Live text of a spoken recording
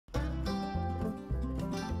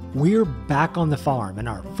We're back on the farm in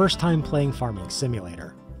our first time playing Farming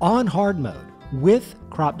Simulator, on hard mode, with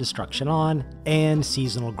crop destruction on and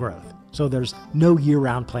seasonal growth, so there's no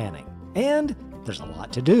year-round planning. And there's a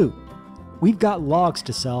lot to do. We've got logs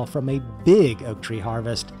to sell from a big oak tree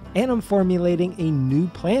harvest, and I'm formulating a new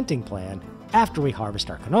planting plan after we harvest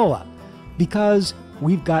our canola, because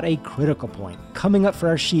we've got a critical point coming up for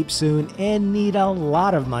our sheep soon and need a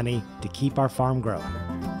lot of money to keep our farm growing.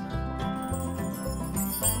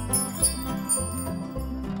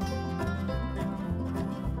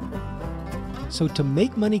 So to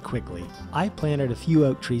make money quickly, I planted a few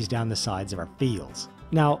oak trees down the sides of our fields.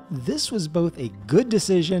 Now, this was both a good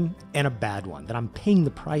decision and a bad one that I'm paying the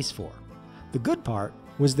price for. The good part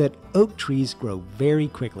was that oak trees grow very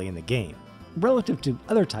quickly in the game, relative to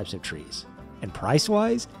other types of trees. And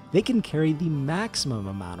price-wise, they can carry the maximum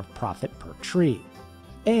amount of profit per tree.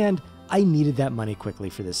 And I needed that money quickly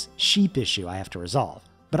for this sheep issue I have to resolve,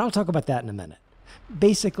 but I'll talk about that in a minute.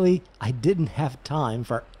 Basically, I didn't have time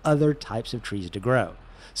for other types of trees to grow,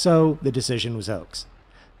 so the decision was oaks.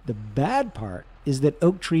 The bad part is that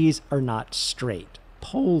oak trees are not straight,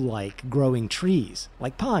 pole-like growing trees,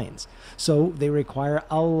 like pines, so they require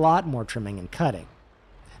a lot more trimming and cutting.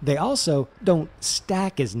 They also don't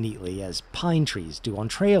stack as neatly as pine trees do on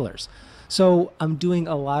trailers, so I'm doing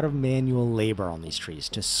a lot of manual labor on these trees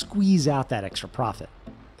to squeeze out that extra profit.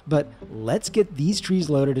 But let's get these trees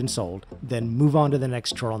loaded and sold, then move on to the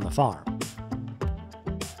next chore on the farm.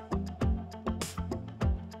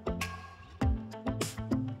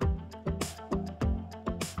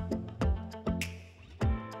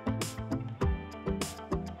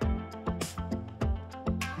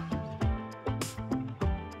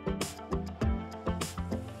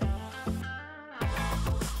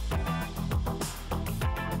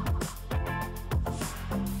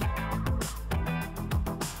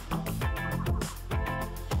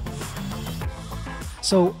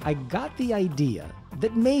 So I got the idea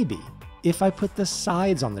that maybe if I put the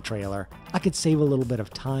sides on the trailer, I could save a little bit of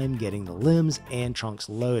time getting the limbs and trunks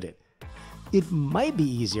loaded. It might be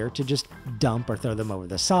easier to just dump or throw them over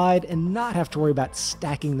the side and not have to worry about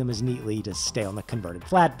stacking them as neatly to stay on the converted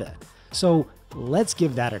flatbed. So let's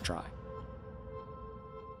give that a try.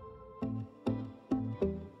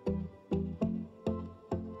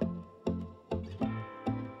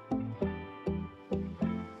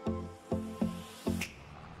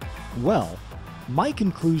 Well, my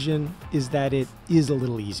conclusion is that it is a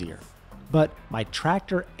little easier, but my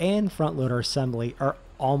tractor and front loader assembly are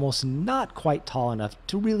almost not quite tall enough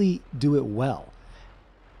to really do it well.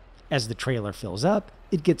 As the trailer fills up,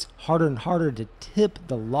 it gets harder and harder to tip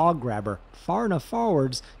the log grabber far enough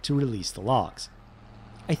forwards to release the logs.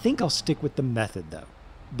 I think I'll stick with the method though,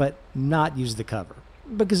 but not use the cover,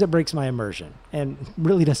 because it breaks my immersion and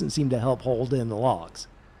really doesn't seem to help hold in the logs.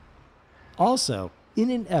 Also, in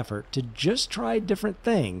an effort to just try different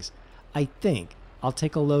things, I think I'll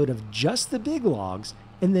take a load of just the big logs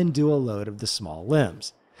and then do a load of the small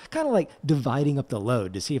limbs. Kind of like dividing up the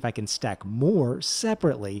load to see if I can stack more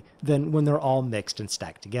separately than when they're all mixed and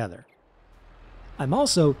stacked together. I'm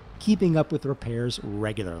also keeping up with repairs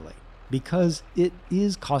regularly because it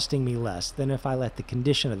is costing me less than if I let the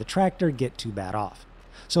condition of the tractor get too bad off.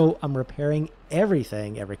 So I'm repairing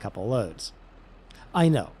everything every couple loads. I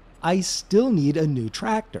know, I still need a new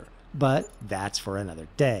tractor, but that's for another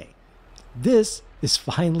day. This is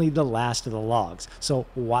finally the last of the logs, so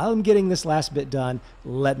while I'm getting this last bit done,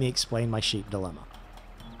 let me explain my sheep dilemma.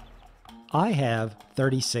 I have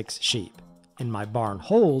 36 sheep, and my barn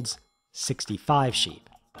holds 65 sheep.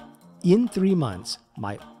 In 3 months,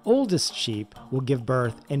 my oldest sheep will give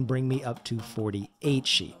birth and bring me up to 48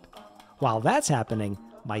 sheep. While that's happening,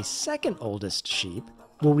 my second oldest sheep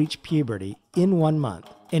will reach puberty in 1 month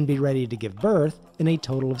and be ready to give birth in a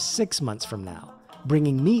total of 6 months from now,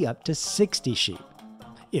 bringing me up to 60 sheep.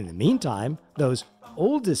 In the meantime, those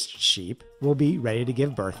oldest sheep will be ready to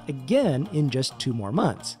give birth again in just 2 more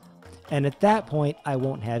months. And at that point, I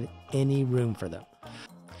won't have any room for them.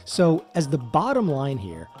 So as the bottom line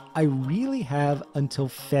here, I really have until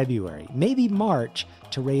February, maybe March,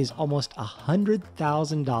 to raise almost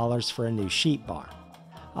 $100,000 for a new sheep barn.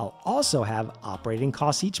 I'll also have operating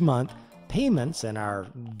costs each month, payments and our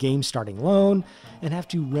game starting loan, and have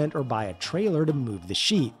to rent or buy a trailer to move the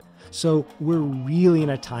sheep. So we're really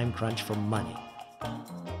in a time crunch for money.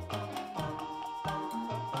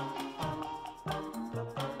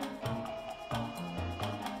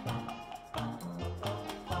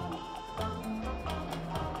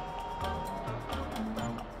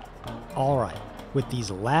 All right, with these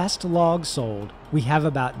last logs sold, we have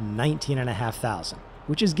about $19,500,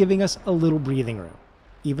 which is giving us a little breathing room.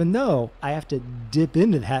 even though I have to dip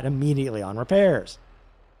into that immediately on repairs.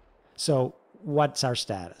 So what's our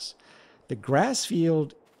status? The grass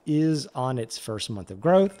field is on its first month of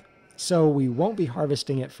growth, so we won't be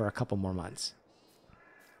harvesting it for a couple more months.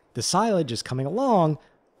 The silage is coming along,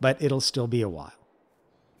 but it'll still be a while.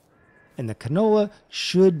 And the canola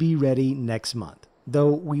should be ready next month,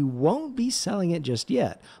 though we won't be selling it just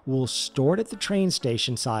yet. We'll store it at the train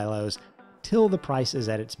station silos till the price is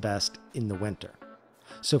at its best in the winter.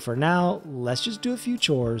 So for now, let's just do a few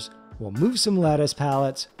chores. We'll move some lettuce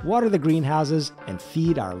pallets, water the greenhouses, and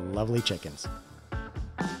feed our lovely chickens.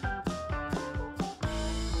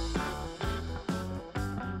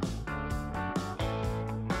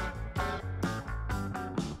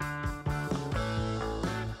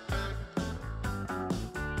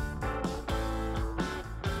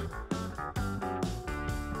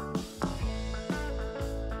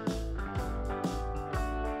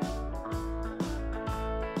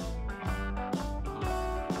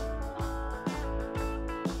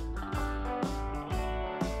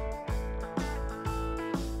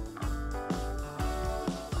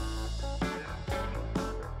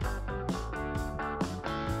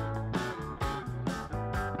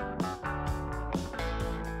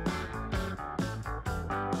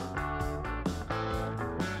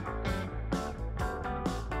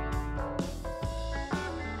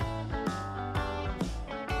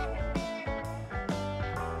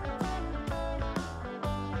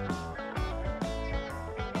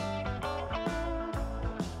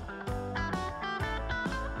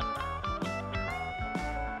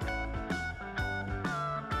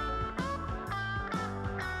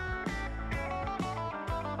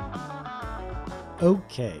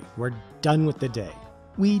 Okay, we're done with the day.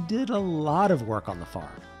 We did a lot of work on the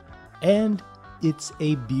farm, and it's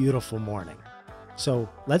a beautiful morning. So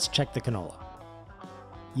let's check the canola.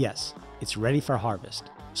 Yes, it's ready for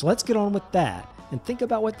harvest. So let's get on with that and think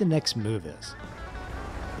about what the next move is.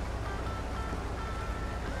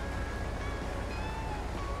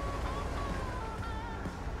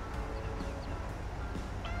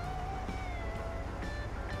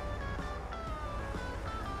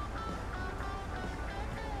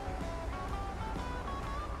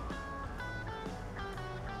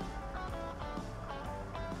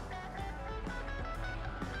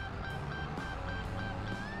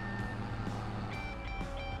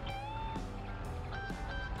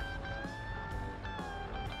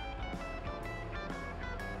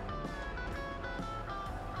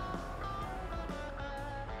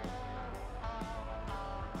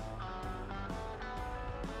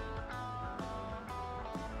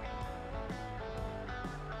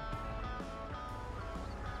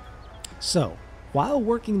 So, while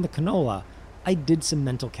working the canola, I did some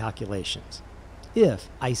mental calculations. If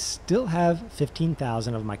I still have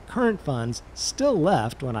 $15,000 of my current funds still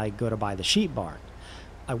left when I go to buy the sheep barn,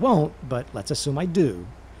 I won't, but let's assume I do,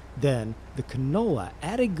 then the canola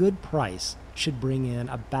at a good price should bring in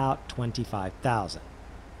about $25,000.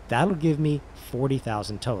 That'll give me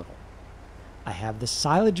 $40,000 total. I have the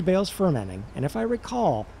silage bales fermenting, and if I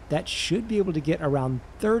recall, that should be able to get around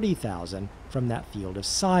 $30,000 from that field of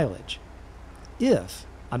silage. If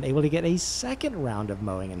I'm able to get a second round of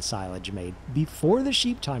mowing and silage made before the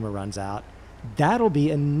sheep timer runs out, that'll be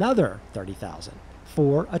another $30,000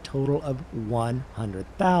 for a total of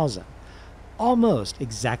 $100,000. Almost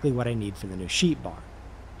exactly what I need for the new sheep barn.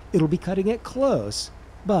 It'll be cutting it close,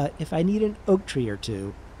 but if I need an oak tree or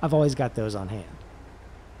two, I've always got those on hand.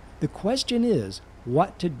 The question is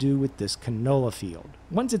what to do with this canola field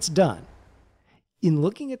once it's done. In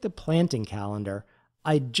looking at the planting calendar,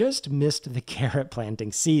 I just missed the carrot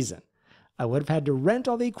planting season. I would have had to rent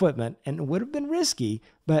all the equipment and it would have been risky,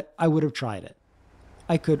 but I would have tried it.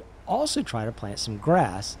 I could also try to plant some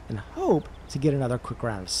grass and hope to get another quick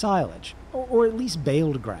round of silage, or at least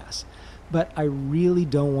baled grass. But I really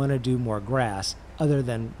don't want to do more grass other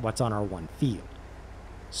than what's on our one field.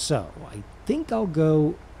 So I think I'll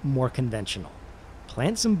go more conventional.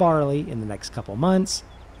 Plant some barley in the next couple months,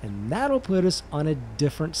 and that'll put us on a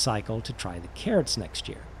different cycle to try the carrots next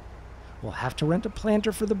year. We'll have to rent a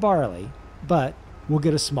planter for the barley, but we'll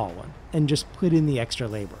get a small one and just put in the extra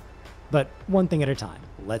labor. But one thing at a time.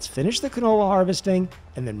 Let's finish the canola harvesting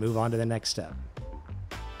and then move on to the next step.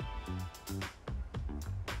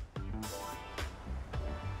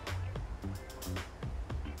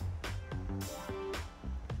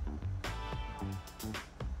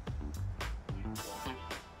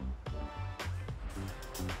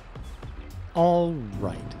 All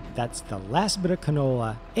right, that's the last bit of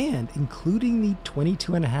canola, and including the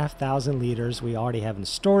 22,500 liters we already have in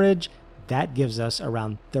storage, that gives us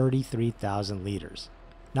around 33,000 liters.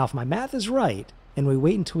 Now, if my math is right, and we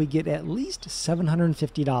wait until we get at least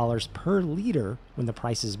 $750 per liter when the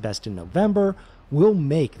price is best in November, we'll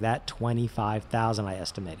make that $25,000 I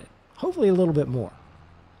estimated. Hopefully a little bit more.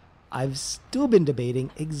 I've still been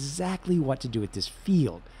debating exactly what to do with this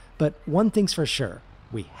field, but one thing's for sure,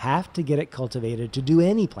 we have to get it cultivated to do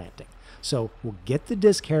any planting. So we'll get the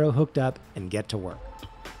disc harrow hooked up and get to work.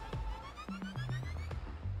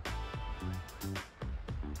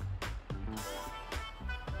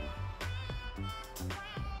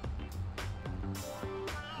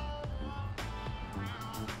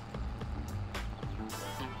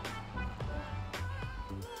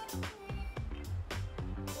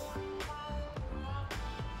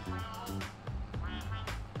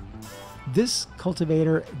 This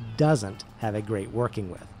cultivator doesn't have a great working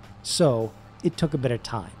with, so it took a bit of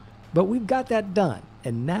time. But we've got that done,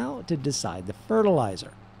 and now to decide the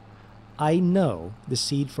fertilizer. I know the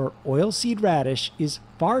seed for oilseed radish is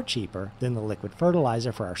far cheaper than the liquid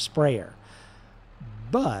fertilizer for our sprayer,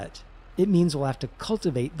 but it means we'll have to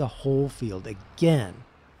cultivate the whole field again,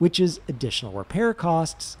 which is additional repair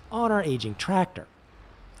costs on our aging tractor.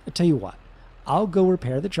 I'll tell you what, I'll go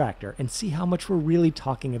repair the tractor and see how much we're really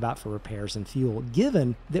talking about for repairs and fuel,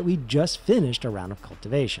 given that we just finished a round of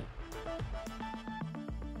cultivation.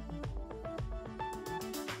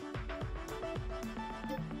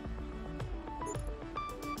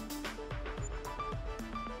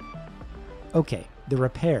 Okay, the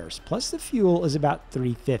repairs plus the fuel is about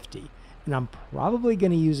 $350, and I'm probably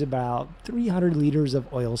going to use about 300 liters of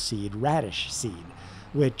oilseed radish seed,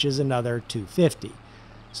 which is another $250.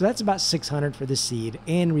 So that's about $600 for the seed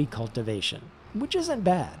and recultivation, which isn't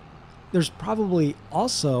bad. There's probably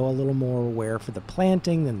also a little more wear for the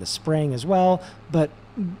planting than the spraying as well, but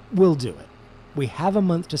we'll do it. We have a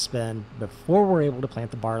month to spend before we're able to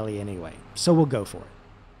plant the barley anyway, so we'll go for it.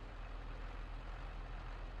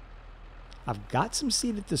 I've got some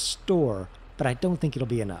seed at the store, but I don't think it'll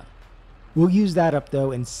be enough. We'll use that up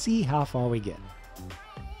though and see how far we get.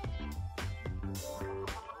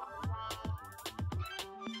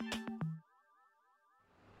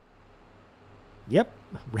 Yep,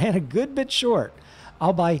 ran a good bit short.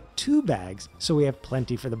 I'll buy 2 bags so we have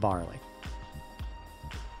plenty for the barley.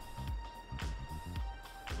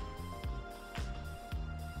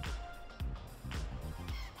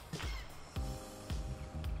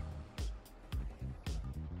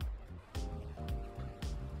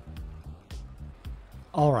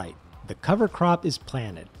 All right, the cover crop is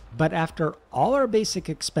planted, but after all our basic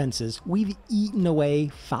expenses, we've eaten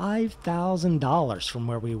away $5,000 from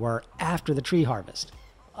where we were after the tree harvest.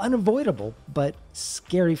 Unavoidable, but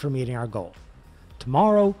scary for meeting our goal.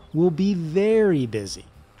 Tomorrow, we'll be very busy.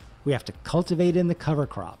 We have to cultivate in the cover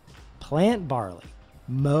crop, plant barley,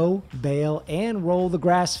 mow, bale, and roll the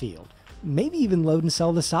grass field, maybe even load and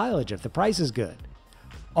sell the silage if the price is good.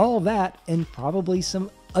 All that and probably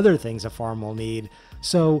some other things a farm will need,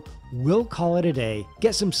 so we'll call it a day,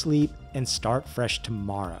 get some sleep, and start fresh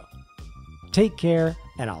tomorrow. Take care,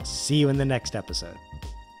 and I'll see you in the next episode.